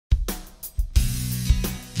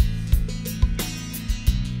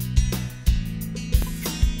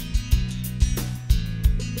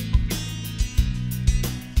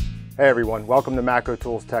Hey everyone, welcome to Matco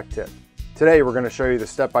Tools Tech Tip. Today we're going to show you the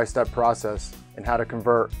step-by-step process in how to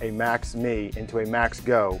convert a maxME into a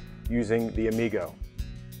maxGO using the AMEGO.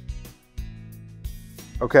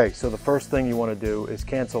 Okay, so the first thing you want to do is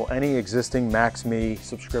cancel any existing maxME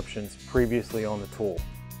subscriptions previously on the tool.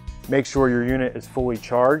 Make sure your unit is fully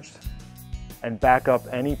charged and back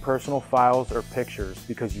up any personal files or pictures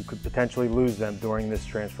because you could potentially lose them during this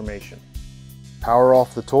transformation. Power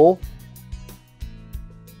off the tool.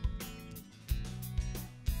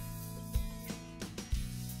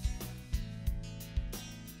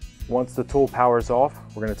 Once the tool powers off,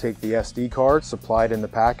 we're going to take the SD card supplied in the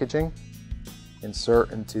packaging,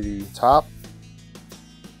 insert into the top,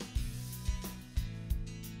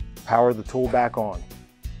 power the tool back on.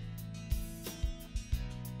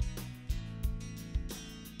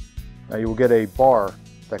 Now you will get a bar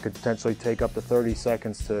that could potentially take up to 30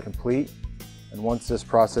 seconds to complete, and once this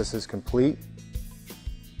process is complete,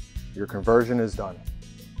 your conversion is done.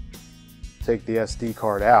 Take the SD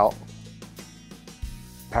card out,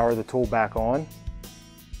 power the tool back on,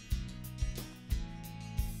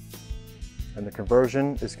 and the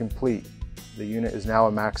conversion is complete. The unit is now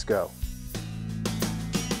a maxGO.